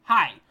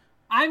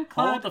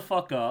Hold the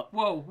fuck up.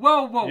 Whoa.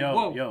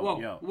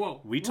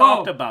 We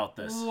talked about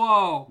this.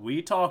 Whoa.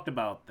 We talked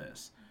about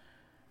this.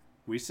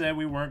 We said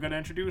we weren't going to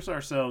introduce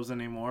ourselves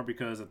anymore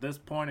because at this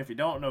point, if you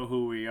don't know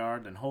who we are,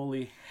 then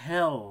holy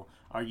hell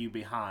are you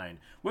behind.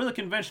 We're the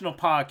Conventional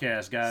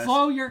Podcast, guys.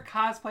 Slow your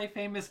cosplay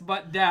famous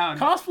butt down.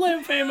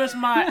 Cosplay famous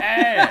my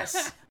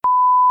ass.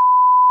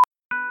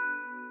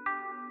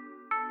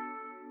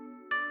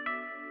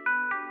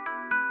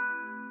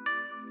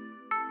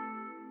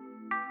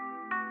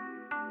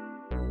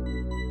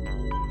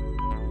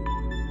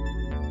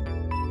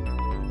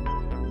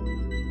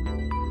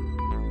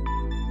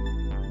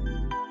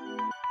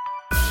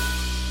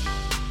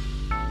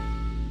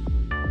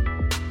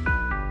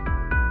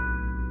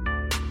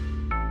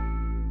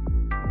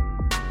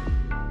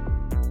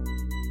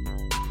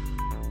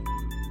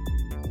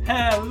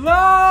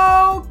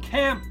 Hello,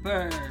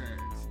 campers!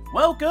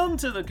 Welcome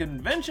to the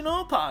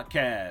Conventional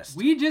Podcast.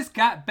 We just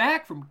got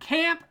back from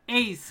Camp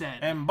Asen.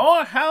 And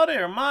boy, howdy,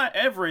 are my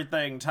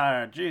everything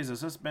tired.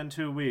 Jesus, it's been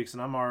 2 weeks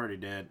and I'm already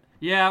dead.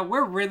 Yeah,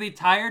 we're really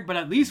tired, but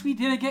at least we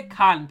didn't get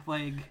con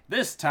plague.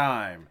 This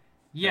time.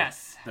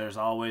 Yes. There's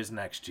always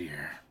next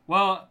year.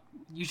 Well,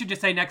 you should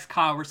just say next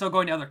con. We're still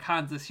going to other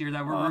cons this year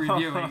that we're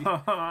reviewing.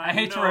 I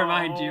hate to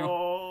remind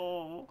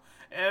you.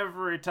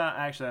 Every time.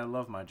 Actually, I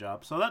love my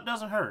job, so that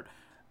doesn't hurt.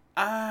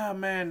 Ah,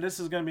 man,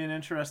 this is going to be an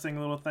interesting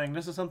little thing.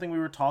 This is something we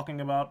were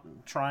talking about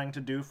trying to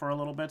do for a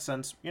little bit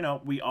since,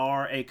 we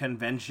are a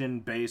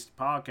convention-based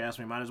podcast.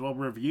 We might as well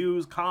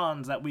review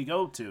cons that we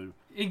go to.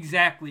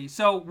 Exactly.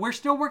 So we're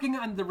still working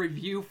on the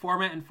review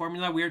format and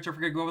formula. We aren't sure if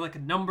we're going to go over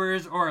like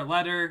numbers or a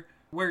letter.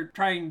 We're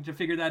trying to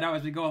figure that out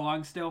as we go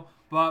along still.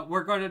 But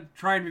we're going to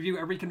try and review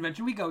every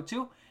convention we go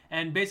to.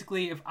 And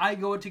basically, if I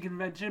go to a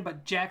convention,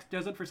 but Jax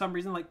doesn't for some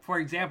reason, like, for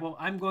example,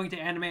 I'm going to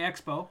Anime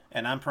Expo.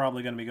 And I'm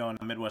probably going to be going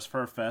to Midwest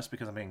Fur Fest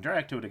because I'm being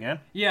dragged to it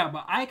again. Yeah,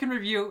 but I can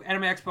review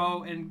Anime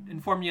Expo and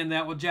inform you on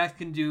that, while Jax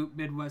can do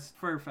Midwest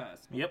Fur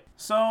Fest. Yep.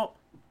 So,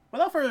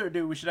 without further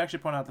ado, we should actually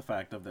point out the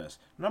fact of this.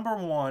 Number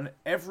one,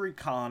 every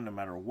con, no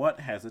matter what,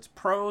 has its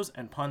pros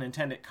and pun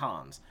intended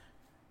cons.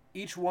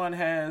 Each one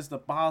has the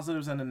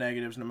positives and the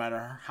negatives. No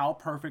matter how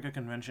perfect a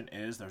convention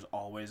is, there's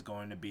always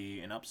going to be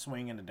an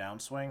upswing and a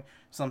downswing.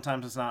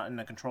 Sometimes it's not in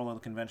the control of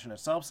the convention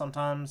itself.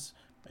 Sometimes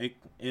it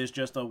is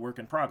just a work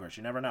in progress.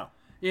 You never know.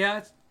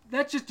 Yeah,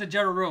 that's just a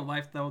general rule of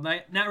life, though.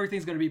 Not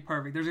everything's going to be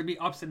perfect. There's going to be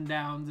ups and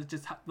downs. It's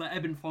just the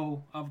ebb and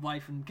flow of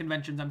life and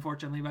conventions,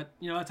 unfortunately. But,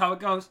 that's how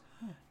it goes.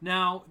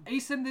 Now,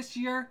 Asen this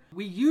year,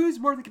 we used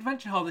more of the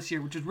convention hall this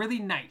year, which is really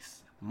nice.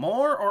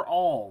 More or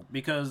all?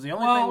 Because the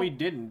only thing we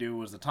didn't do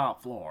was the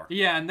top floor.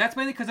 Yeah, and that's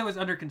mainly because it was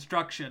under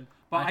construction.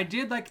 But I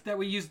did like that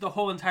we used the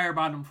whole entire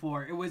bottom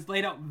floor. It was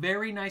laid out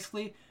very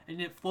nicely,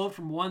 and it flowed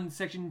from one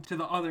section to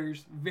the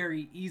others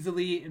very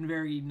easily and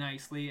very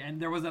nicely,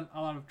 and there wasn't a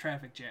lot of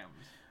traffic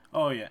jams.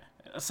 Oh, yeah.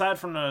 Aside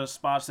from the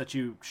spots that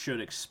you should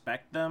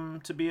expect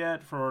them to be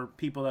at for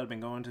people that have been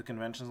going to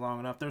conventions long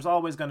enough, there's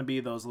always going to be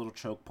those little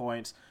choke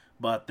points,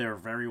 but they're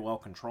very well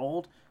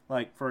controlled.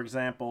 Like, for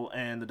example,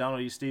 in the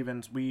Donald E.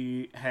 Stevens,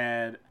 we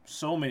had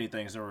so many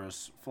things. There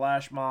was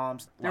flash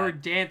mobs. There were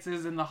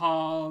dances in the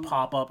hall.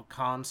 Pop-up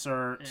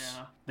concerts.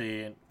 Yeah.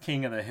 The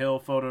King of the Hill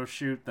photo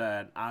shoot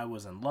that I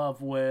was in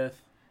love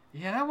with.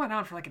 Yeah, that went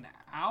on for like an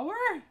hour?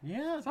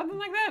 Yeah. Something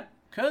like that.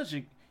 Because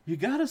you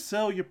gotta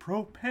sell your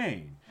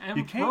propane. And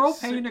you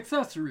propane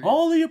accessories.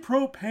 All of your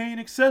propane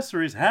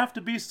accessories have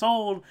to be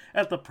sold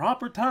at the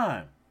proper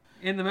time.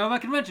 In the middle of a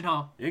convention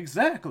hall.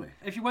 Exactly.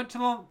 If you went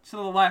to the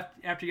left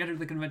after you entered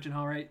the convention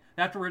hall, right?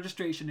 That's where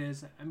registration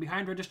is. And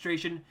behind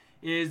registration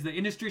is the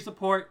industry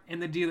support and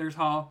the dealer's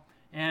hall.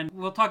 And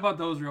we'll talk about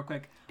those real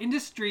quick.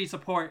 Industry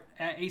support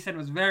at Asen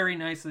was very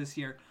nice this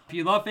year. If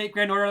you love Fate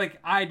Grand Order like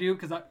I do,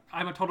 because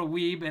I'm a total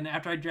weeb, and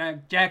after I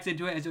drag Jax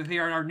into it, as you'll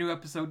hear in our new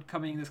episode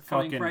coming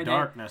Friday. Fucking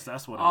darkness,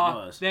 that's what it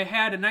was. They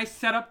had a nice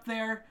setup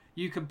there.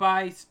 You could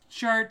buy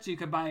shirts, you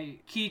could buy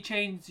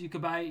keychains, you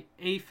could buy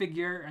a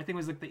figure. I think it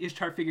was like the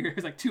Ishtar figure. It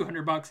was like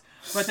 $200.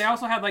 But they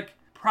also had like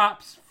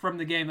props from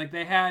the game. Like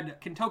they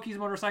had Kentucky's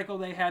motorcycle,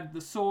 they had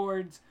the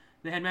swords,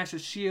 they had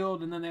Master's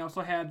shield, and then they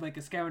also had like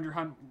a scavenger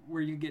hunt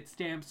where you get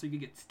stamps, so you could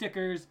get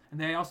stickers. And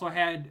they also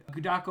had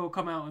Gudako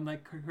come out in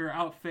like her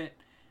outfit.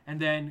 And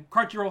then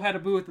Crunchyroll had a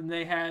booth, and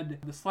they had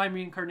the slime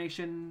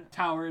reincarnation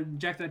tower. And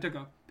Jack and I took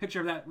a picture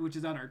of that, which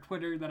is on our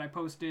Twitter that I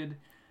posted.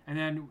 And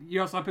then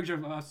you also have a picture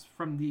of us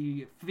from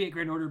the Fiat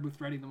Grand Order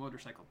booth riding the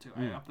motorcycle, too.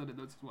 I uploaded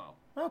those as well.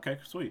 Okay,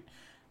 sweet.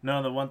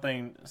 No, the one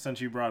thing, since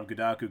you brought up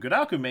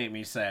Gudako made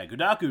me sad.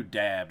 Gudako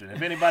dabbed, and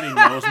if anybody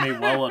knows me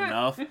well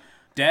enough,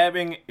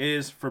 dabbing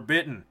is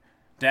forbidden.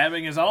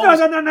 Dabbing is always...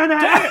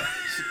 No.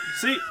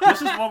 See,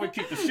 this is why we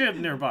keep the shiv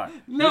nearby.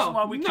 This is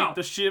why we keep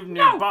the shiv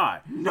nearby.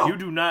 No. You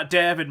do not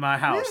dab in my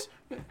house.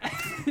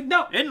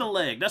 No. In the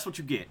leg, that's what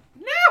you get.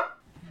 No.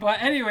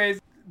 But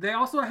anyways... They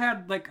also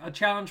had like a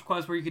challenge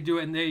quest where you could do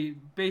it, and they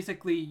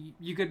basically,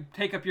 you could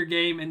take up your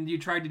game and you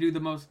tried to do the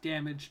most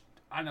damage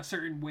on a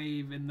certain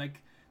wave, and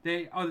like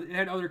they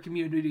had other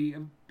community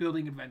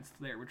building events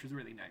there, which was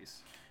really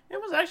nice.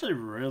 It was actually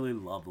really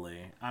lovely.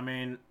 I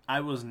mean,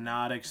 I was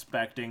not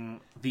expecting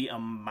the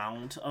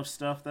amount of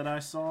stuff that I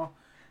saw.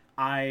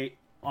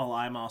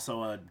 I'm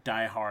also a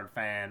diehard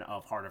fan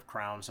of Heart of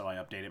Crown, so I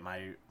updated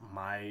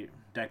my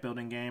deck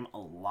building game a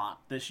lot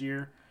this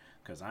year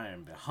because I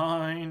am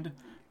behind.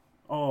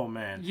 Oh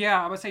man.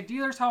 Yeah, I would say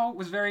Dealer's Hall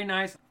was very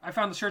nice. I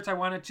found the shirts I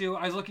wanted to.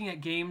 I was looking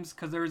at games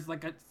because there was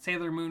like a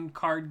Sailor Moon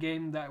card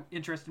game that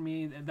interested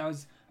me. That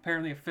was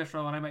apparently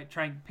official, and I might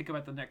try and pick up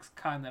at the next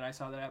con that I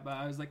saw that at. But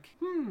I was like,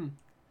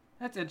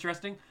 that's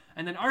interesting.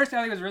 And then Artist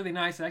Alley was really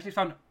nice. I actually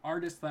found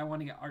artists that I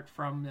want to get art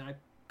from, and I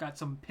got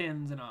some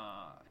pins and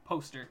a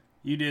poster.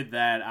 You did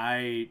that.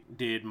 I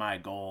did my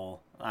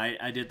goal.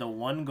 I did the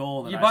one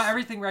goal that you bought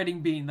everything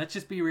Writing Bean. Let's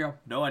just be real.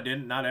 No, I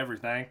didn't. Not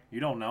everything.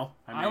 You don't know.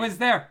 I was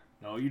there.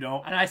 No, you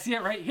don't. And I see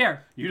it right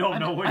here. You don't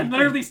know what I'm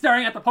literally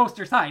staring at the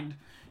poster signed.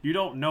 You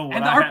don't know what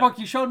and the art book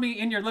you showed me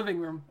in your living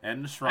room.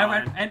 And the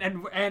shrine.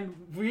 And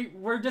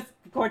we're just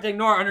going to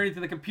ignore underneath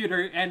the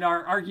computer and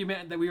our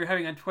argument that we were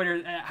having on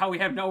Twitter how we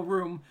have no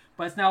room,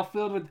 but it's now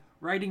filled with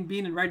Writing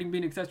Bean and Writing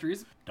Bean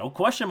accessories. Don't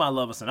question my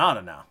love of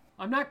Sonata now.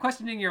 I'm not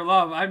questioning your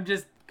love. I'm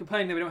just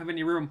complaining that we don't have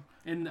any room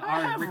in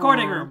our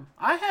recording room.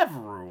 I have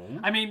room.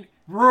 I mean,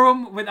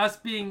 room with us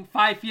being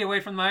 5 feet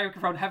away from the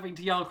microphone, having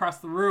to yell across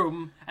the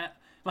room.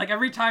 Like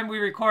every time we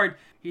record,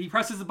 he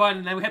presses the button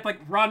and then we have to like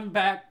run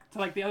back to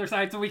like the other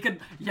side so we can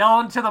yell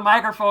into the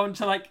microphone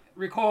to like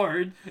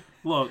record.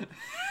 Look,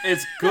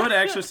 it's good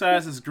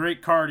exercise, it's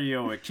great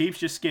cardio, it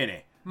keeps you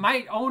skinny.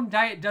 My own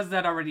diet does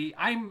that already.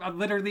 I'm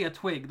literally a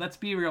twig. Let's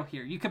be real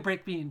here. You could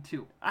break me in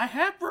two. I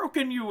have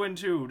broken you in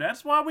two.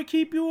 That's why we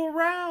keep you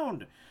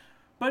around.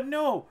 But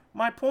no,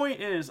 my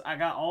point is I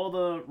got all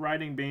the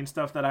Writing Bean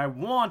stuff that I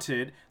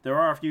wanted. There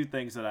are a few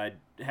things that I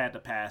had to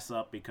pass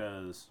up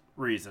because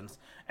reasons.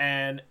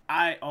 And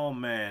oh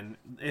man,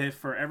 if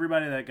for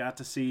everybody that got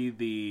to see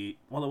it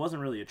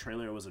wasn't really a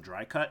trailer, it was a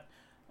dry cut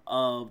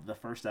of the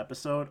first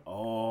episode.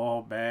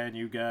 Oh man,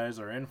 you guys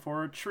are in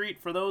for a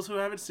treat. For those who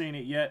haven't seen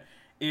it yet,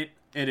 it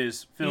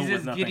is filled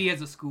with nothing. He's as giddy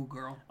as a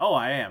schoolgirl. Oh,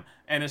 I am.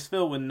 And it's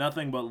filled with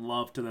nothing but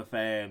love to the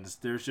fans.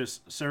 There's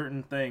just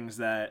certain things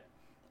that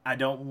I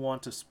don't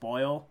want to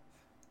spoil,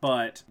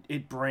 but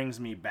it brings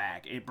me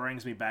back. It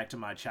brings me back to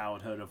my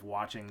childhood of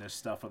watching this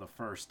stuff for the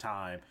first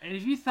time. And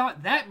if you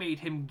thought that made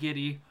him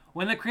giddy,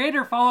 when the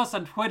creator followed us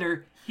on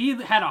Twitter, he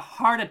had a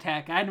heart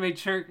attack. I had to make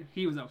sure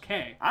he was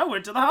okay. I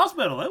went to the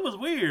hospital. It was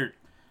weird.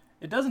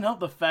 It doesn't help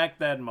the fact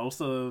that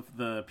most of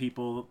the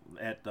people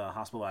at the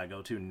hospital I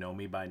go to know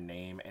me by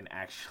name and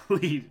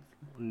actually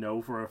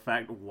know for a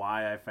fact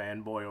why I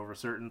fanboy over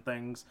certain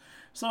things.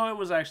 So it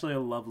was actually a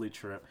lovely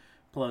trip.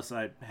 Plus,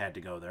 I had to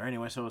go there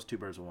anyway, so it was 2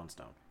 birds with 1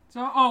 stone.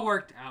 So it all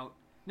worked out.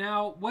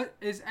 Now, what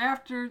is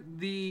after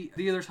the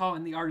Dealer's Hall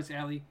and the Artist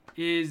Alley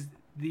is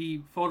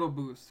the photo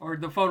booths, or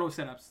the photo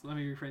setups. Let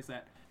me rephrase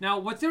that. Now,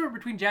 what's different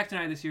between Jackson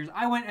and I this year is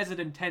I went as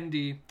an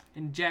attendee,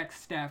 and Jack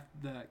staffed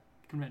the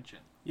convention.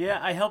 Yeah,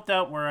 I helped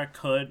out where I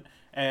could,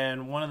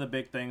 and one of the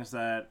big things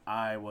that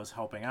I was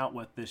helping out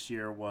with this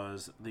year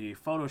was the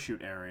photo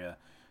shoot area.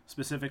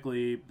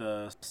 Specifically,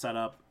 the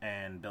setup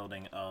and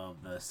building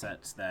of the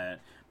sets that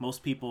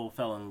most people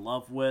fell in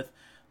love with.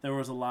 There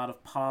was a lot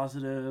of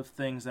positive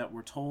things that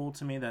were told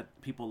to me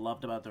that people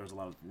loved about. There was a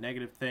lot of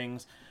negative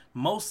things.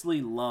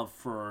 Mostly love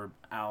for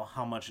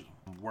how much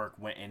work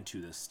went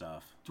into this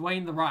stuff.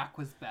 Dwayne The Rock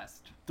was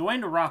best. Dwayne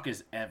The Rock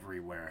is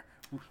everywhere.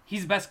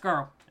 He's best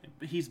girl.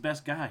 He's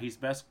best guy. He's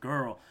best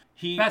girl.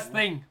 Best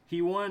thing.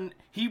 He won.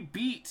 He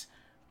beat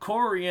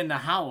Corey in the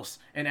House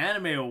in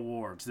anime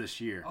awards this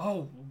year.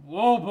 Oh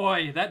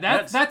boy,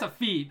 that's a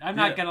feat. I'm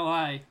not gonna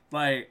lie.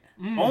 Like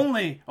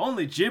only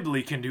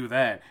Ghibli can do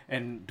that,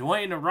 and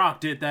Dwayne The Rock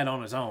did that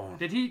on his own.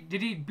 Did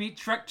he beat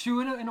Shrek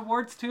 2 in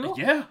awards too?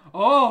 Yeah.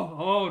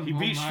 He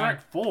beat Shrek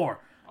 4,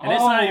 and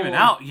it's not even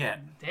out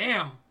yet.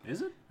 Damn.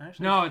 Is it?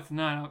 Actually? No, it's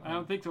not. I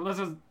don't think so. This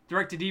was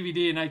direct to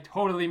DVD, and I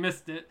totally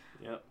missed it.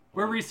 Yep.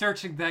 We're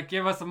researching that.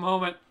 Give us a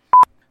moment.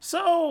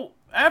 So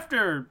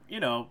after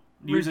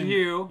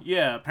review.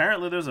 Yeah,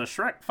 apparently there's a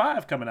Shrek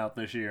 5 coming out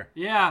this year.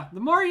 Yeah, the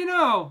more you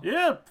know.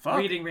 Yeah, fuck.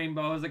 Reading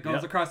Rainbow as it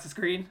goes across the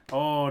screen.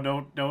 Oh,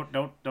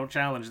 don't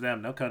challenge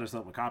them. They'll cut us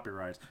up with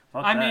copyrights.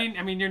 Fuck I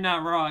that. mean, you're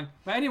not wrong.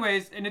 But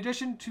anyways, in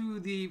addition to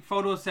the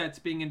photo sets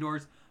being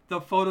indoors, the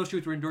photo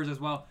shoots were indoors as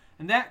well.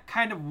 And that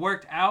kind of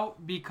worked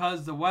out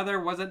because the weather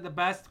wasn't the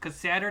best, because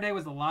Saturday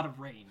was a lot of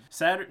rain.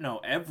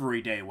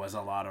 Every day was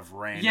a lot of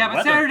rain. Yeah,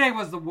 but Saturday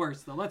was the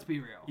worst, though. Let's be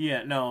real.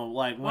 Yeah, no,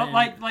 like when...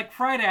 Well, like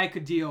Friday I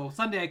could deal.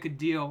 Sunday I could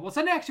deal. Well,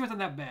 Sunday actually wasn't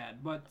that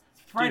bad, but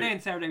Friday and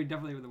Saturday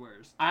definitely were the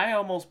worst. I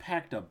almost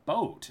packed a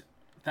boat.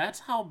 That's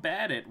how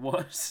bad it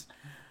was.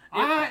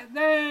 That's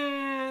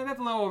a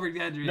little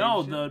over-exaggeration.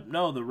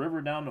 No, the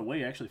river down the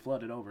way actually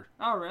flooded over.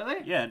 Oh, really?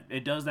 Yeah,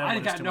 it does that. I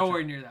got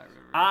nowhere near that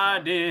river. I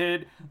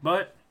did,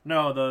 but...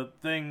 No, the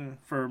thing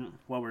for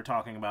what we're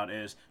talking about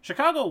is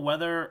Chicago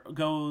weather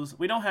goes...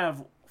 We don't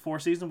have 4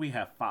 seasons, we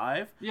have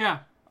 5. Yeah.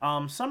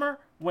 Summer,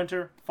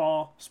 winter,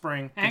 fall,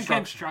 spring, and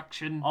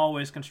construction.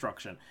 Always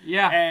construction.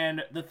 Yeah.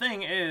 And the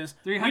thing is...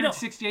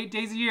 368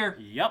 days a year.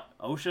 Yep,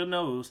 OSHA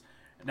knows.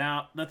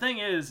 Now, the thing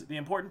is, the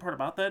important part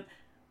about that,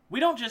 we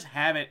don't just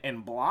have it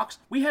in blocks.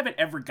 We have it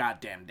every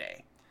goddamn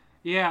day.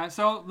 Yeah,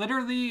 so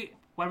literally,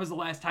 when was the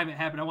last time it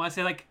happened? I want to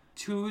say like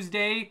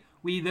Tuesday.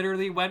 We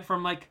literally went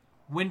from like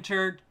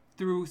winter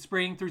through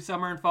spring, through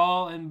summer and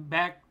fall, and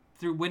back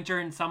through winter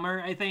and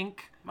summer, I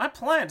think. My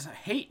plants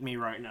hate me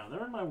right now.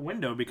 They're in my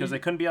window because they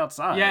couldn't be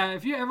outside. Yeah,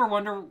 if you ever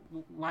wonder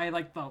why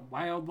like the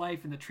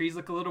wildlife and the trees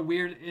look a little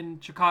weird in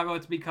Chicago,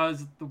 it's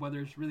because the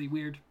weather's really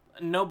weird.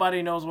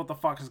 Nobody knows what the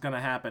fuck is going to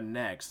happen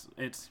next.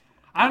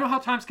 I don't know how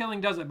Tom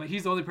Skelling does it, but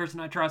he's the only person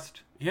I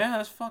trust. Yeah,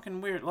 that's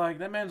fucking weird. Like,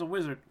 that man's a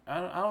wizard. I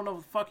don't know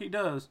what the fuck he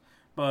does,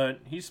 but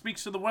he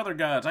speaks to the weather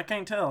gods. I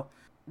can't tell.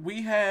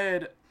 We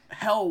had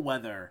hell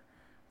weather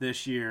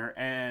this year,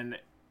 and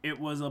it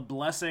was a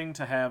blessing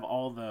to have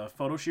all the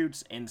photo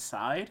shoots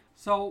inside.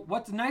 So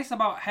what's nice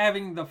about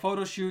having the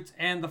photo shoots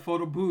and the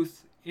photo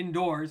booths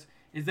indoors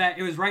is that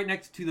it was right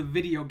next to the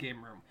video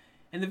game room.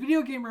 And the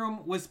video game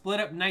room was split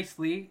up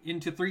nicely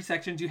into 3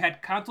 sections. You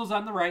had consoles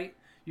on the right,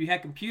 you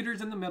had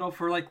computers in the middle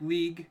for like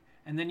League,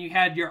 and then you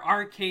had your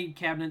arcade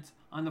cabinets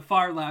on the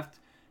far left.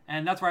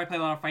 And that's where I play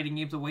a lot of fighting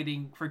games,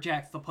 waiting for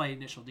Jax to play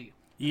Initial D.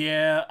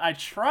 Yeah, I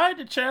tried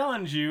to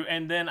challenge you,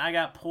 and then I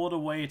got pulled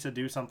away to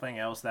do something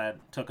else that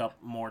took up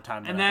more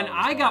time than And then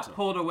I got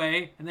pulled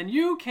away, and then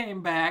you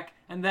came back,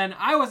 and then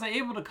I wasn't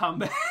able to come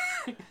back.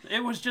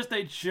 It was just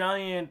a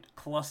giant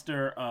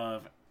cluster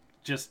of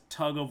just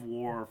tug of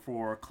war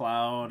for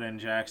Cloud and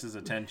Jax's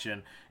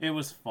attention. It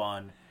was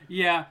fun.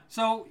 Yeah,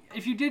 so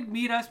if you did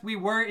meet us, we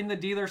were in the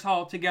dealer's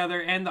hall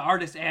together and the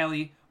artist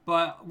alley,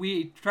 but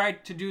we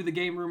tried to do the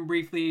game room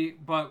briefly,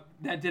 but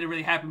that didn't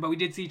really happen. But we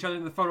did see each other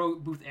in the photo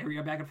booth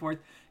area back and forth,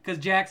 because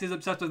Jax is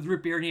obsessed with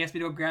root beer, and he asked me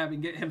to go grab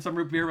and get him some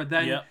root beer, but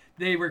then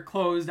they were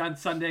closed on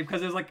Sunday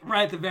because it was like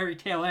right at the very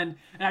tail end,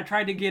 and I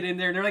tried to get in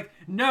there, and they're like,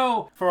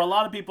 no! For a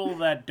lot of people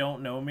that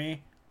don't know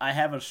me, I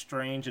have a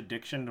strange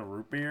addiction to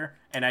root beer,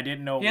 and I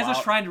didn't know. He has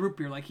a shrine to root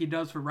beer like he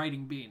does for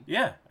Writing Bean.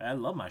 Yeah, I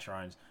love my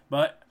shrines.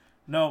 But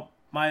no,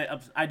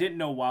 I didn't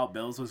know Wild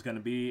Bill's was going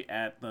to be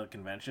at the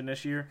convention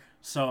this year,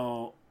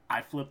 so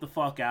I flipped the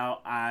fuck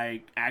out.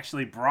 I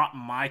actually brought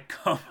my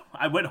cup.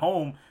 I went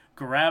home,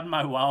 grabbed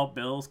my Wild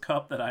Bill's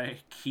cup that I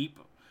keep,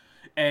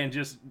 and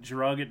just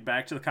drug it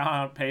back to the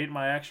con, paid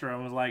my extra,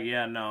 and was like,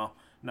 yeah, no,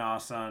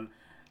 son.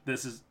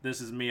 This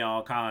is me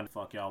all con.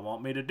 Fuck y'all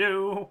want me to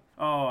do?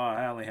 Oh,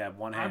 I only have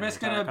one hand. I'm just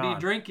gonna be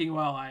drinking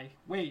while I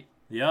wait.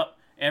 Yep.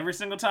 Every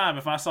single time,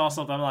 if I saw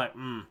something, I'm like,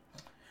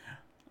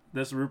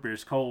 this root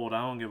beer's cold.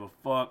 I don't give a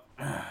fuck.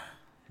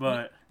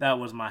 But that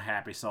was my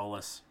happy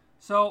solace.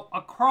 So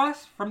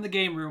across from the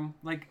game room,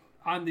 like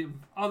on the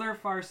other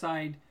far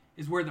side,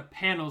 is where the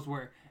panels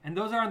were, and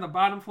those are on the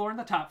bottom floor and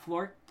the top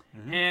floor.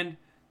 Mm-hmm. And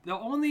the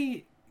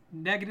only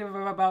negative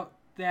about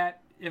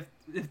that, if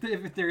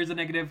there is a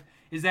negative,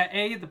 is that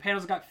A, the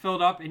panels got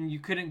filled up and you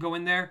couldn't go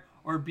in there,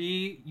 or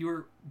B, you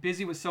were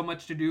busy with so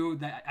much to do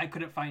that I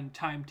couldn't find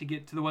time to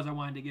get to the ones I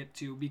wanted to get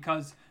to,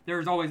 because there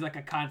was always like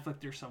a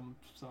conflict or some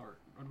sort,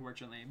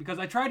 unfortunately. Because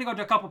I tried to go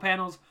to a couple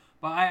panels,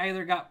 but I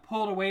either got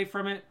pulled away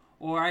from it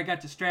or I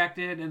got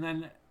distracted, and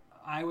then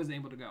I wasn't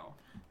able to go.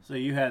 So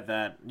you had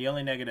that. The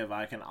only negative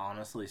I can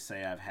honestly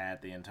say I've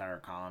had the entire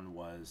con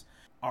was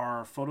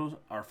our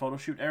photo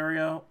shoot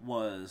area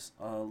was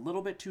a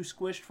little bit too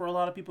squished for a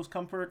lot of people's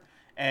comfort,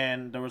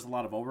 and there was a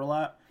lot of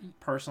overlap.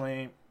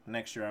 Personally,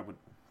 next year I would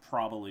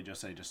probably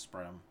just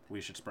spread them.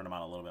 We should spread them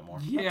out a little bit more.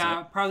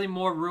 Yeah, probably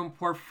more room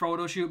for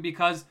photo shoot,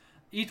 because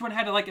each one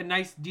had like a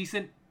nice,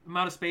 decent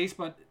amount of space,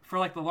 but for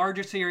like the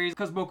larger series,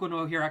 because Boku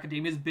no Hero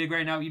Academia is big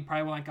right now, you'd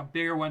probably want like a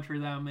bigger one for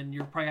them, and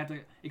you'll probably have to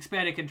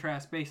expand and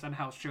contrast based on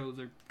how shows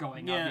are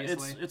going. Yeah,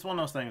 obviously. it's one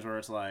of those things where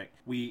it's like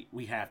we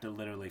have to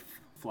literally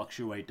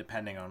fluctuate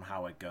depending on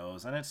how it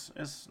goes, and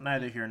it's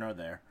neither here nor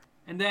there.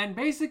 And then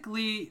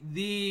basically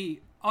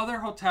the other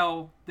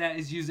hotel that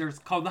is used there is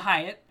called the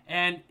Hyatt,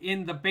 and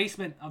in the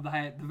basement of the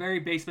Hyatt, the very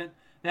basement,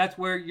 that's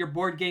where your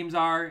board games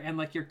are and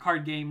like your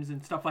card games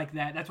and stuff like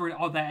that. That's where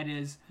all that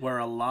is. Where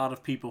a lot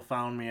of people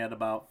found me at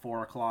about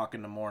 4 o'clock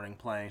in the morning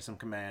playing some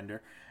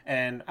Commander.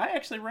 And I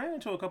actually ran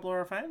into a couple of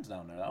our fans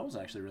down there. That was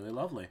actually really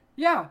lovely.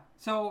 Yeah.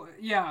 So,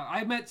 yeah,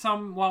 I met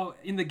some while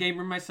in the game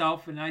room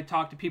myself, and I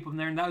talked to people in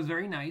there, and that was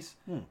very nice.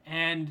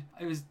 And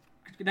it was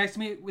nice to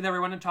meet with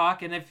everyone and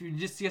talk. And if you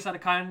just see us at a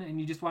con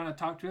and you just want to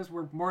talk to us,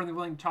 we're more than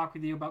willing to talk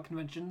with you about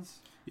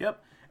conventions.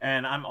 Yep.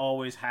 And I'm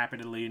always happy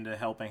to lead a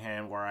helping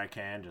hand where I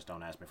can. Just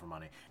don't ask me for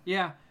money.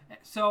 Yeah.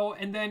 So,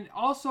 and then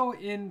also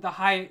in the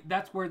Hyatt,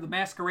 that's where the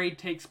masquerade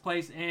takes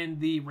place and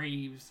the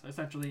raves,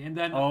 essentially. And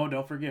then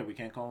don't forget, we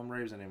can't call them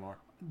raves anymore.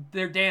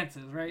 They're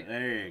dances, right?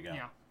 There you go.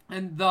 Yeah.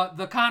 And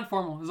the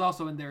conformal is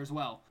also in there as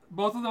well.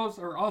 Both of those,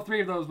 or all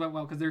 3 of those, went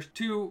well, because there's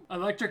 2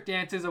 electric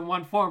dances and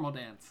 1 formal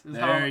dance. Is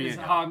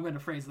how I'm going to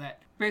phrase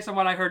that. Based on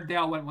what I heard, they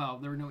all went well.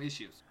 There were no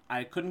issues.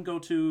 I couldn't go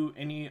to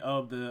any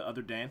of the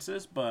other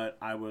dances, but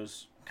I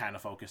was kind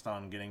of focused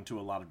on getting to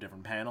a lot of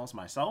different panels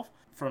myself.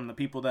 From the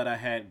people that I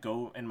had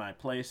go in my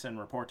place and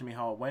report to me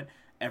how it went,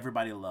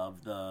 everybody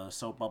loved the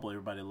soap bubble.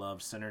 Everybody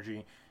loved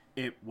Synergy.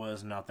 it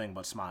was nothing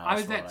but smiles. I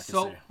was at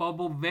Soap see.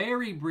 Bubble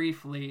very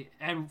briefly,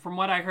 and from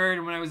what I heard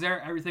and when I was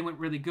there, everything went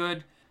really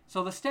good.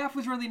 So the staff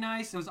was really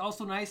nice. It was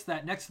also nice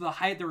that next to the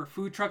Hyatt, there were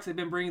food trucks. They've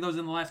been bringing those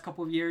in the last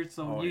couple of years,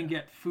 so you can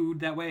get food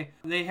that way.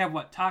 They have,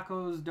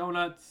 tacos,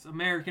 donuts,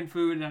 American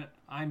food, and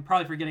I'm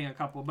probably forgetting a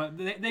couple, but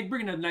they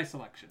bring in a nice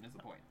selection is the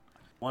point.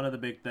 One of the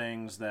big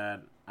things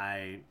that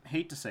I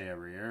hate to say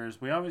every year is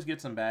we always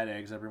get some bad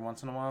eggs every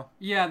once in a while.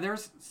 Yeah,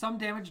 there's some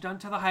damage done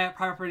to the Hyatt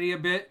property a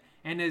bit,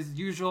 and as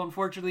usual,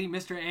 unfortunately,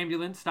 Mr.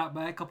 Ambulance stopped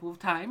by a couple of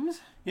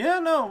times. Yeah,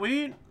 no,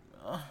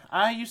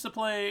 I used to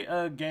play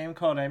a game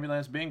called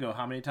Ambulance Bingo.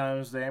 How many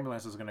times the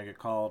ambulance is going to get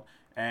called?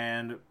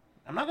 And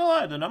I'm not going to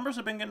lie, the numbers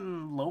have been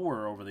getting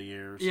lower over the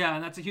years. Yeah,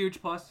 and that's a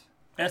huge plus.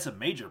 That's a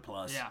major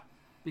plus. Yeah,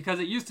 because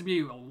it used to be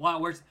a lot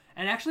worse.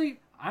 And actually,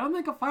 I don't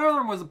think a fire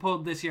alarm was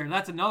pulled this year.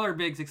 That's another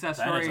big success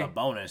story. That is a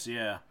bonus,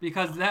 yeah.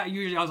 Because that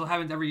usually also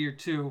happens every year,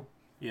 too.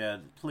 Yeah,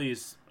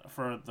 please,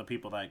 for the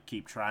people that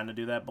keep trying to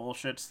do that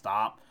bullshit,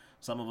 stop.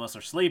 Some of us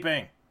are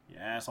sleeping. You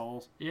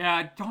assholes.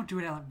 Yeah, don't do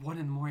it at 1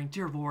 in the morning.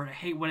 Dear Lord, I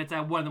hate when it's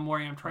at 1 in the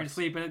morning. I'm trying to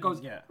sleep and it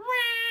goes. Yeah.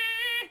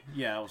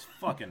 Yeah, I was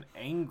fucking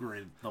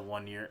angry the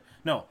one year.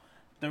 No,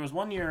 there was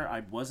one year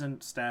I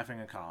wasn't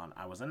staffing a con.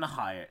 I was in the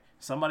Hyatt.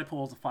 Somebody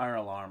pulls the fire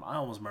alarm. I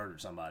almost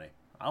murdered somebody.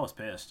 I was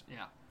pissed.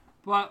 Yeah.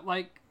 But,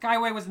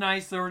 Skyway was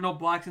nice. There were no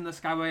blocks in the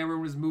Skyway.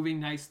 Everyone was moving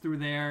nice through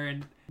there.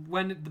 And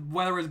when the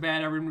weather was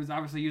bad, everyone was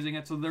obviously using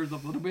it. So there was a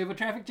little bit of a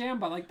traffic jam.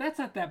 But, that's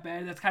not that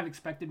bad. That's kind of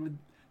expected with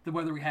the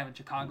weather we have in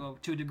Chicago,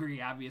 to a degree,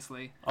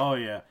 obviously. Oh,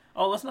 yeah.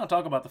 Oh, let's not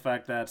talk about the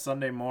fact that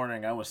Sunday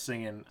morning I was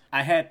singing.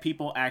 I had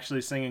people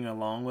actually singing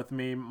along with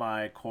me,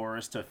 my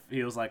chorus to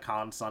Feels Like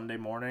Con Sunday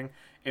morning.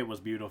 It was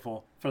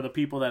beautiful. For the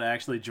people that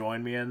actually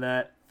joined me in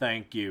that,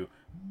 thank you.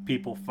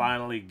 People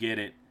finally get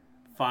it.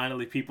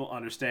 Finally, people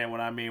understand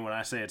what I mean when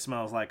I say it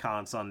smells like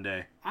Con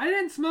Sunday. I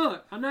didn't smell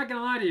it. I'm not going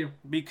to lie to you.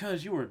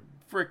 Because you were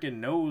freaking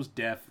nose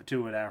deaf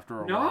to it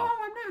after a while. No,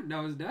 I'm not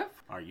nose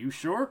deaf. Are you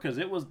sure? Because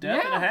it was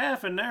deaf and a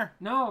half in there.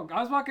 No,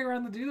 I was walking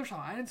around the dealer's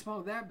hall. I didn't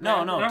smell that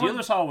bad. No,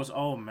 dealer's hall was,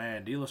 oh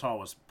man, dealer's hall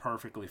was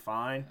perfectly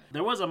fine.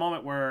 There was a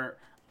moment where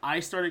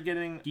I started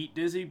getting heat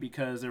dizzy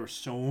because there were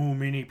so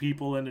many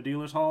people in the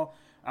dealer's hall.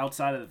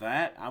 Outside of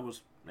that,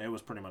 it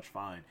was pretty much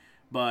fine.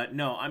 But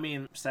no, I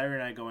mean,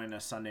 Saturday night going to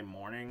Sunday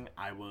morning,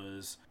 I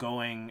was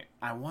going,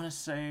 I want to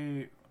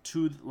say,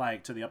 to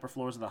the upper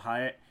floors of the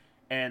Hyatt.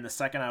 And the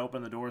second I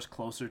opened the doors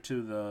closer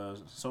to the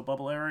soap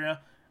bubble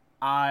area,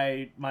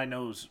 my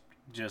nose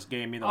just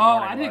gave me the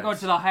warning I didn't lights. go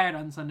to the Hyatt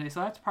on Sunday,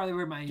 so that's probably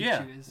where my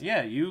issue is.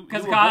 Yeah, you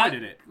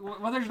avoided it.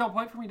 Well, there's no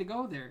point for me to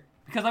go there.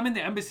 Because I'm in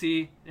the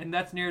embassy, and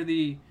that's near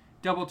the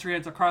DoubleTree, and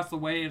it's across the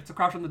way, and it's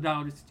across from the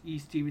down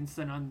East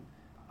Stevenson.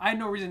 I had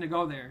no reason to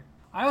go there.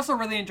 I also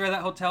really enjoy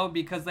that hotel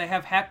because they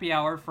have happy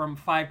hour from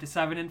 5 to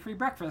 7 and free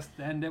breakfast,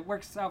 and it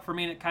works out for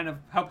me, and it kind of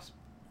helps.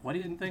 Why do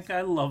you think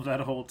I love that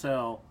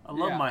hotel? I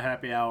love my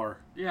happy hour.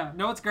 Yeah,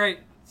 no, it's great.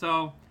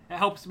 So it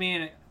helps me,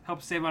 and it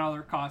helps save on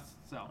other costs.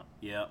 So.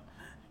 Yep.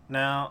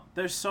 Now,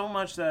 there's so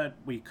much that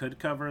we could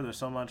cover. There's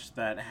so much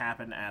that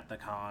happened at the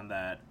con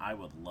that I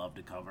would love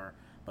to cover.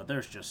 But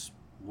there's just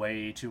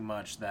way too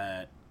much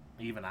that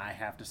even I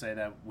have to say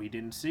that we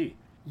didn't see.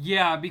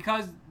 Yeah,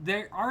 because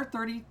there are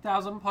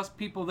 30,000 plus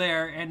people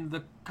there, and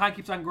the con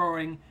keeps on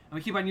growing, and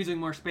we keep on using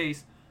more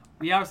space.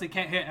 We obviously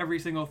can't hit every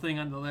single thing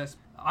on the list.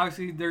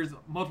 Obviously, there's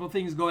multiple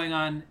things going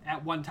on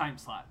at one time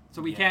slot.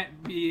 So we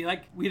can't be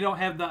we don't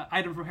have the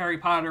item from Harry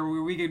Potter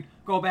where we could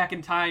go back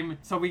in time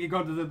so we could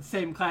go to the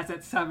same class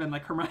at 7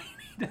 like Hermione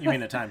does. You mean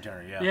the time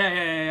turner, yeah.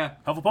 Yeah.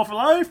 Hufflepuff for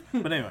life!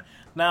 But anyway,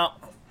 now,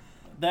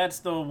 that's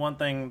the one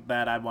thing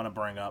that I want to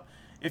bring up.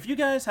 If you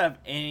guys have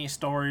any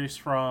stories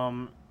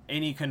from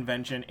any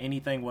convention,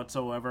 anything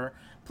whatsoever,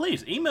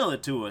 please email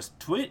it to us.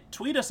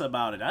 Tweet us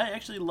about it. I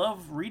actually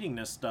love reading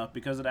this stuff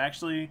because it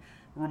actually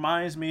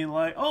reminds me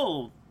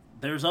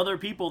there's other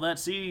people that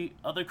see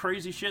other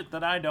crazy shit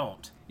that I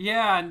don't.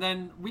 Yeah, and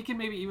then we can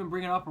maybe even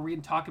bring it up or we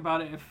can talk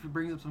about it if it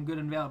brings up some good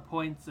and valid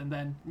points. And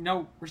then,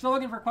 we're still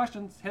looking for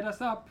questions. Hit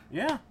us up.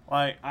 Yeah,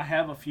 I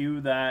have a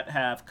few that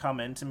have come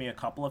into me a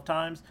couple of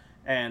times,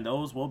 and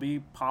those will be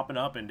popping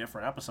up in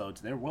different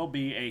episodes. There will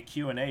be a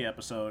Q&A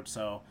episode,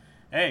 so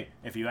hey,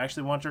 if you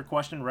actually want your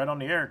question read on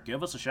the air,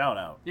 give us a shout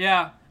out.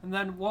 Yeah, and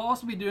then we'll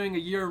also be doing a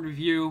year in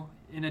review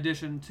in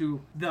addition to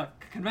the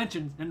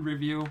convention in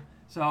review.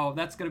 So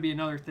that's going to be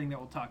another thing that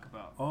we'll talk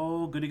about.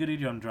 Oh, goody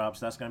drum drops.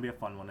 That's going to be a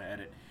fun one to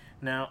edit.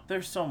 Now,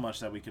 there's so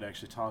much that we could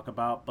actually talk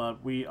about,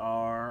 but we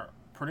are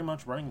pretty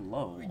much running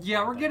low.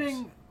 Yeah,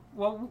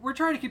 we're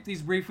trying to keep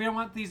these brief. We don't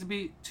want these to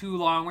be too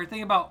long. We're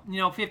thinking about,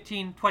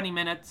 15, 20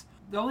 minutes.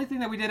 The only thing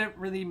that we didn't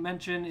really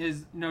mention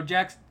is,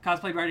 Jack's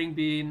cosplay writing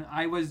being,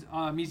 I was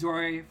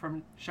Mizori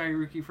from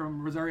Shairuki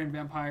from Rosarian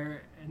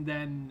Vampire, and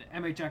then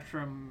MHX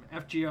from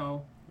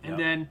FGO. And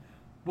then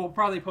we'll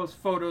probably post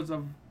photos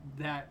of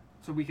that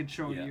so we can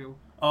show you.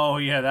 Oh,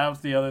 yeah, that was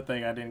the other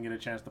thing I didn't get a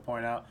chance to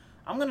point out.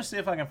 I'm going to see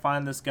if I can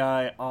find this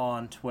guy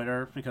on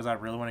Twitter because I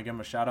really want to give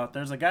him a shout out.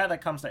 There's a guy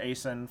that comes to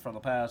ASIN for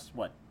the past,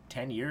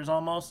 10 years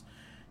almost.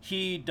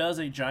 He does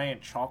a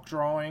giant chalk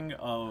drawing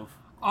of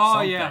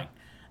something. Yeah.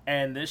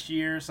 And this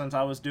year, since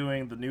I was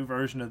doing the new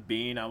version of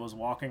Bean, I was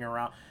walking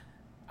around.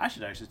 I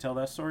should actually tell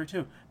that story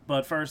too.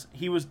 But first,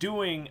 he was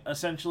doing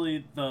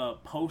essentially the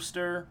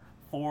poster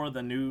for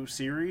the new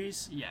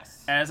series.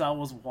 Yes. As I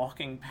was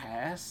walking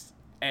past,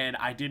 and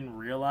I didn't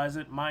realize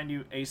it. Mind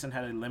you, Asen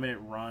had a limited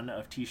run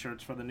of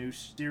t-shirts for the new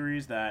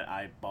series that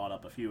I bought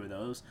up a few of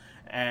those.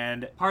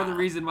 And part of the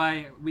reason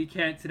why we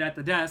can't sit at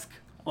the desk.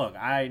 Look,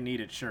 I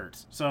needed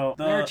shirts. So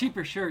there are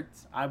cheaper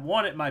shirts. I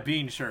wanted my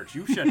Bean shirts.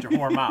 You shut your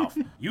whore mouth.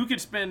 You could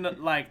spend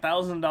like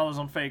 $1,000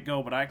 on fake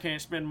gold, but I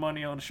can't spend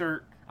money on a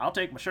shirt. I'll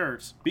take my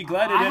shirts. Be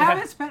glad it didn't I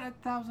haven't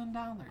spent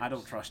 $1,000. I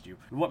don't trust you.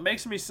 What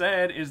makes me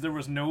sad is there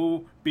was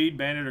no Bead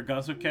Bandit or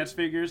Gunslick Cats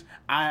figures.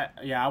 I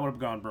would have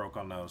gone broke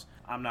on those.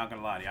 I'm not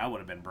gonna lie to you. I would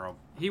have been broke.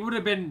 He would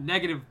have been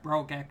negative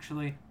broke,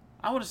 actually.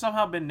 I would have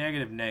somehow been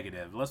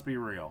negative. Let's be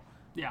real.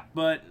 Yeah.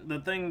 But the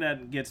thing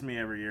that gets me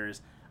every year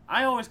is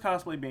I always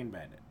cosplay Bean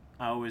Bandit.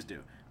 I always do.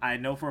 I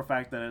know for a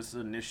fact that it's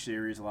a niche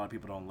series. A lot of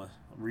people don't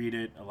read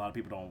it. A lot of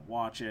people don't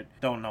watch it.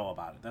 Don't know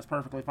about it. That's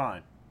perfectly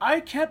fine. I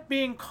kept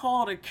being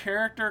called a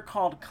character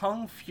called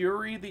Kung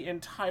Fury the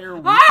entire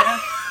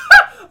weekend.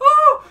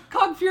 Ooh,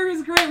 Kung Fury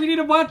is great. We need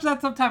to watch that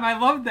sometime. I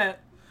love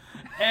that.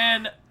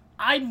 And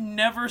I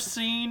never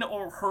seen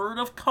or heard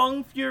of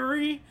Kung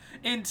Fury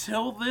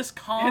until this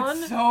con.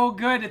 It's so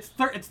good.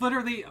 It's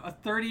literally a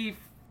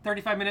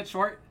 35-minute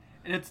short,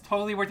 and it's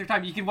totally worth your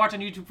time. You can watch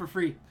on YouTube for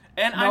free.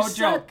 And I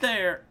sat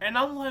there, and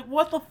I'm like,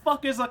 what the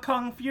fuck is a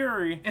Kung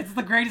Fury? It's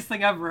the greatest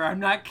thing ever.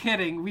 I'm not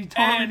kidding. We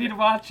totally need to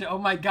watch it. Oh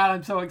my god,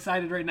 I'm so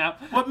excited right now.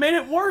 What made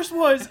it worse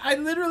was I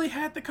literally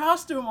had the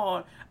costume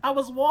on. I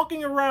was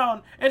walking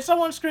around, and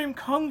someone screamed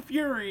Kung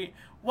Fury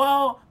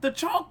while the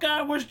chalk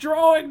guy was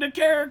drawing the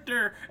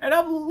character. And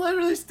I'm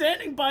literally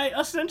standing by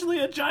essentially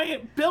a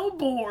giant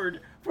billboard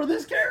for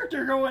this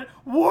character going,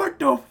 what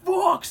the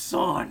fuck,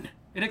 son?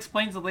 It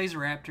explains the laser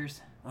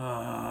raptors.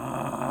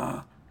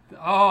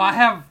 Oh, I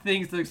have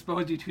things to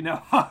expose you to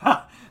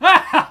now.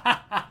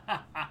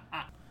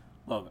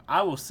 Look,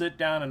 I will sit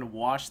down and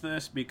watch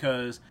this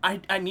because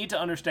I need to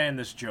understand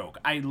this joke.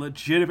 I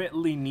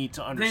legitimately need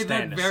to understand They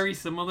look this. very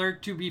similar,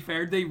 to be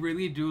fair. They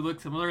really do look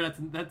similar.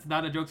 That's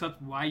not a joke, so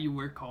that's why you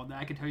were called that.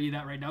 I can tell you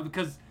that right now.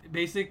 Because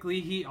basically,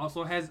 he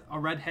also has a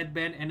red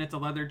headband, and it's a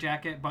leather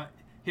jacket, but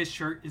his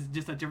shirt is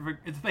just a different...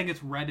 I think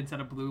it's red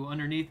instead of blue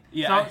underneath.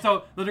 Yeah.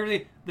 So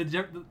literally, the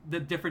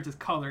difference is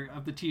color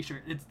of the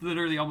t-shirt. It's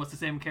literally almost the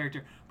same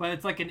character. But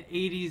it's like an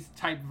 80s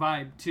type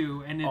vibe,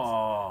 too. And it's...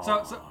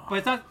 But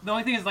it's not... The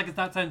only thing is, like, it's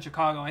not set in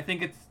Chicago. I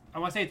think it's... I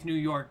want to say it's New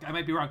York. I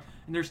might be wrong.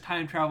 And there's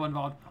time travel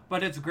involved.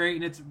 But it's great,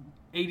 and it's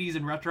 80s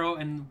and retro,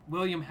 and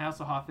William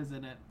Hasselhoff is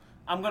in it.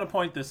 I'm going to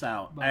point this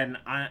out, and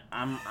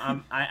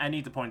I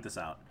need to point this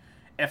out.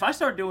 If I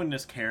start doing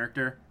this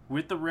character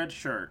with the red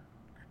shirt,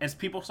 as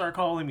people start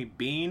calling me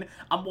Bean,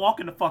 I'm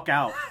walking the fuck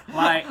out.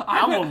 Like,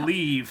 I will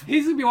leave.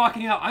 He's going to be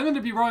walking out. I'm going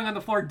to be rolling on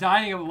the floor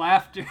dying of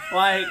laughter.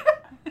 Like,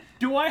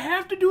 do I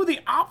have to do the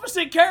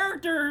opposite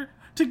character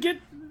to get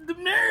the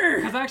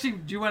nerd? Because I actually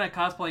do want to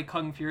cosplay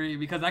Kung Fury,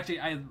 because actually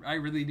I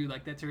really do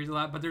like that series a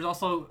lot. But there's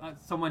also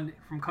someone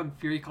from Kung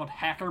Fury called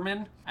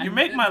Hackerman. You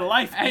make my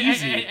life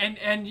easy.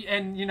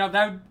 And you know,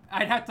 that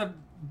I'd have to...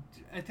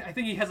 I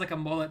think he has like a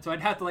mullet, so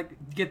I'd have to like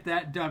get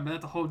that done, but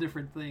that's a whole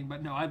different thing.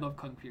 But no, I love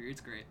Kung Fury. It's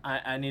great.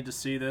 I need to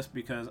see this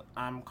because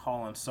I'm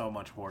calling so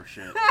much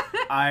horseshit.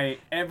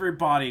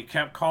 Everybody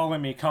kept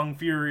calling me Kung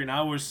Fury, and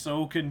I was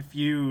so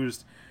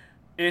confused.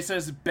 It's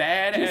as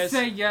bad as... Just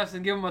say yes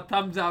and give him a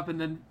thumbs up, and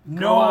then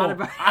go on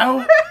about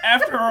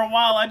after a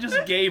while, I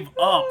just gave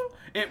up.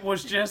 It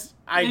was just,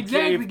 give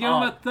him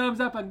a thumbs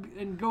up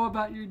and go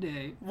about your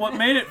day. What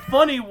made it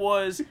funny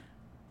was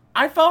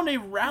I found a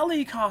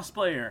Rally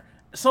cosplayer.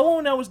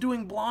 Someone that was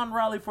doing Blonde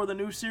Rally for the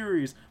new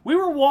series. We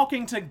were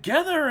walking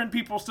together and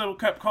people still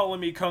kept calling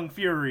me Kung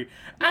Fury.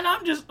 And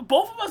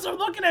both of us are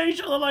looking at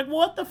each other like,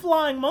 what the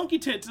flying monkey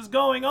tits is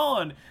going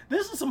on?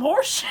 This is some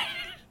horse shit.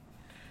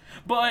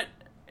 But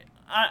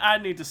I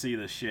need to see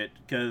this shit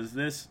because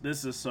this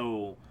is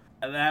so...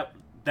 That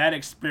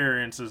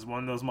experience is one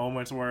of those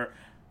moments where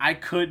I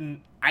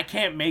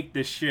can't make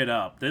this shit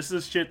up. This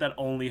is shit that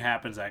only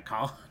happens at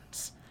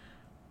cons.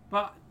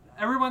 But...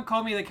 Everyone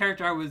called me the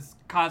character I was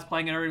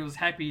cosplaying, and everyone was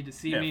happy to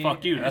see me. Yeah,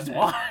 fuck you. That's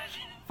why.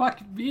 Fuck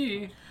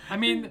me. I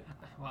mean,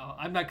 well,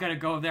 I'm not going to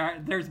go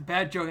there. There's a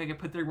bad joke I could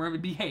put there where I'm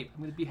going to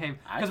behave.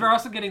 Because we're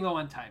also getting low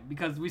on time.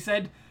 Because we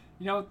said,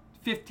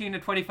 15 to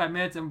 25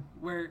 minutes, and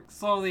we're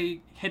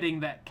slowly hitting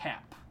that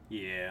cap.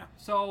 Yeah.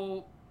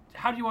 So,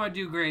 how do you want to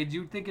do grades?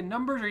 You thinking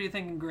numbers, or are you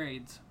thinking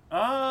grades?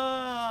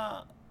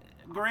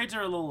 Grades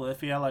are a little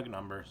iffy. I like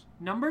numbers.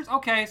 Numbers?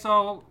 Okay,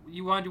 so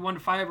you want to do 1 to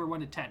 5 or 1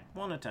 to 10?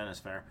 1 to 10 is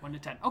fair. 1 to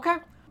 10. Okay.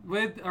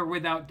 With or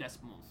without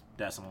decimals?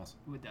 Decimals.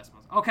 With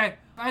decimals. Okay.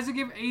 I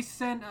give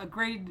Asen a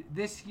grade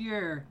this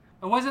year.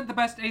 It wasn't the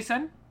best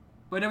Asen,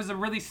 but it was a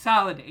really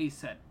solid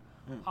Asen.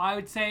 I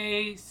would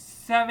say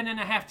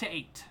 7.5 to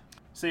 8.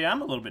 See,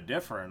 I'm a little bit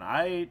different.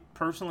 I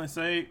personally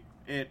say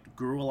it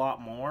grew a lot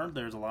more.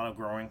 There's a lot of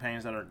growing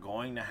pains that are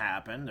going to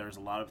happen. There's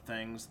a lot of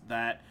things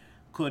that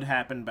could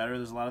happen better.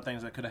 There's a lot of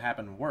things that could have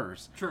happened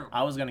worse. True.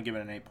 I was gonna give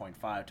it an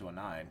 8.5 to a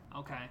 9.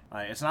 Okay.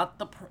 It's not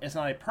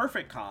a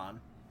perfect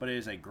con, but it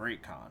is a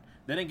great con.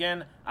 Then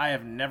again, I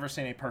have never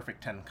seen a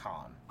perfect 10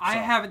 con. I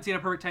haven't seen a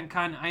perfect 10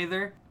 con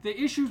either. The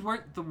issues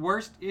weren't the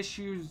worst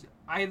issues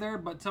either,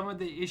 but some of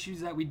the issues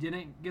that we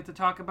didn't get to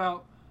talk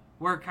about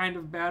were kind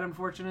of bad,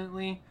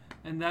 unfortunately.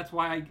 And that's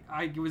why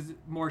I was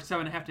more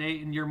 7.5 to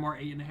 8, and you're more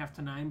 8.5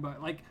 to 9.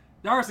 But, like,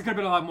 there could have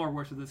been a lot more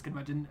worse with this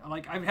convention.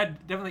 Like, I've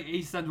had definitely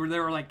ACEs where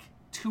there were, like,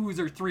 2s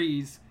or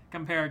 3s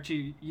compared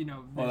to, you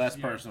know, well, that's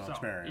personal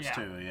experience,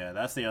 too. Yeah,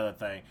 that's the other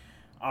thing.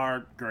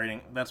 Our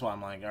grading, that's why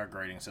I'm like, our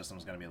grading system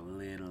is going to be a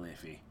little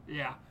iffy.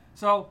 Yeah.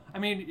 So, I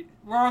mean,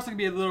 we're also going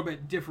to be a little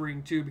bit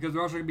differing, too, because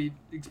we're also going to be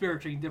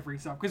experiencing differing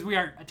stuff, because we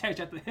aren't attached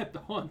at the hip the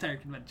whole entire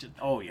convention.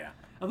 Oh, yeah.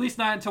 At least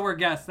not until we're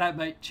guests. That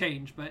might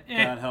change, but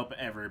that'd help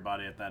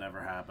everybody if that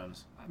ever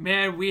happens.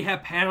 Man, we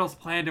have panels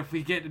planned if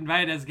we get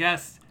invited as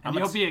guests, and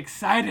you'll be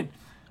excited.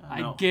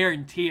 I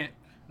guarantee it.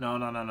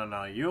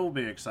 No. You'll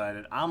be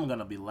excited. I'm going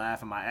to be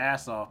laughing my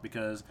ass off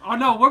because... Oh,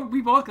 no,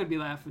 we both going to be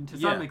laughing to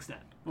some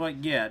extent. Well,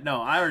 yeah,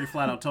 no, I already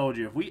flat out told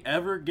you, if we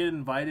ever get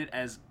invited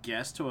as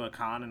guests to a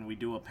con and we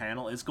do a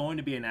panel, it's going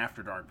to be an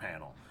After Dark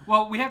panel.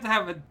 Well, we have to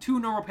have 2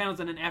 normal panels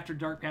and an After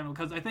Dark panel,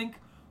 because I think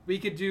we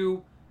could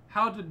do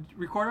how to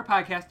record a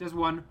podcast as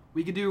one.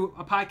 We could do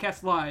a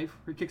podcast live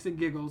for kicks and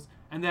giggles,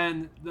 and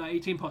then the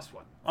 18+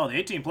 one. Oh, the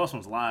 18+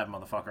 one's live,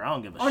 motherfucker. I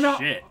don't give a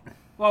shit.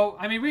 Well,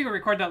 I mean, we can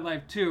record that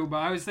live too, but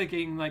I was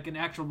thinking like an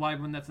actual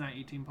live one that's not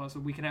 18+, so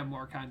we can have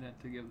more content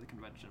to give the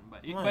convention.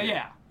 But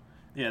yeah.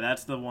 Yeah,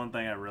 that's the one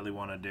thing I really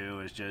want to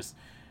do is just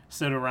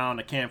sit around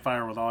a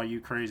campfire with all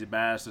you crazy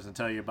bastards and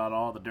tell you about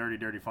all the dirty,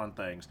 dirty fun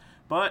things.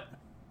 But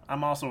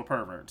I'm also a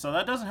pervert, so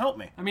that doesn't help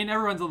me. I mean,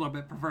 everyone's a little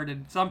bit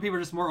perverted. Some people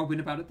are just more open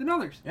about it than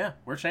others. Yeah,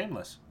 we're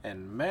shameless.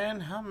 And man,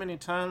 how many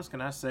times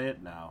can I say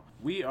it now?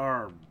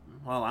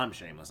 I'm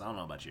shameless. I don't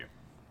know about you.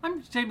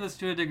 I'm shameless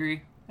to a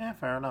degree. Yeah,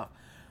 fair enough.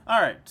 All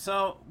right,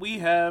 so we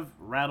have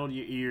rattled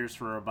your ears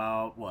for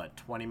about,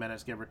 20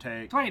 minutes, give or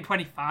take? 20,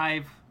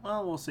 25.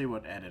 Well, we'll see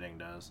what editing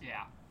does.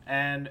 Yeah.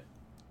 And,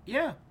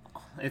 yeah,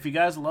 if you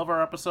guys love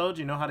our episodes,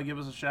 you know how to give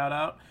us a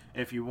shout-out.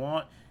 If you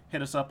want,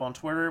 hit us up on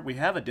Twitter. We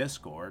have a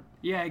Discord.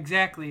 Yeah,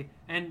 exactly.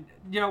 And,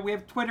 we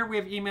have Twitter, we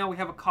have email, we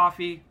have a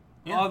coffee.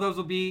 Yeah. All those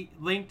will be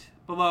linked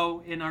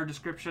below in our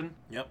description.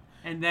 Yep.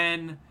 And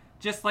then,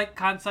 just like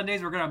Con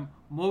Sundays, we're going to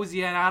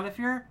mosey out of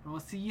here, and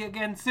we'll see you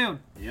again soon.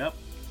 Yep.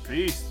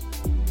 Peace.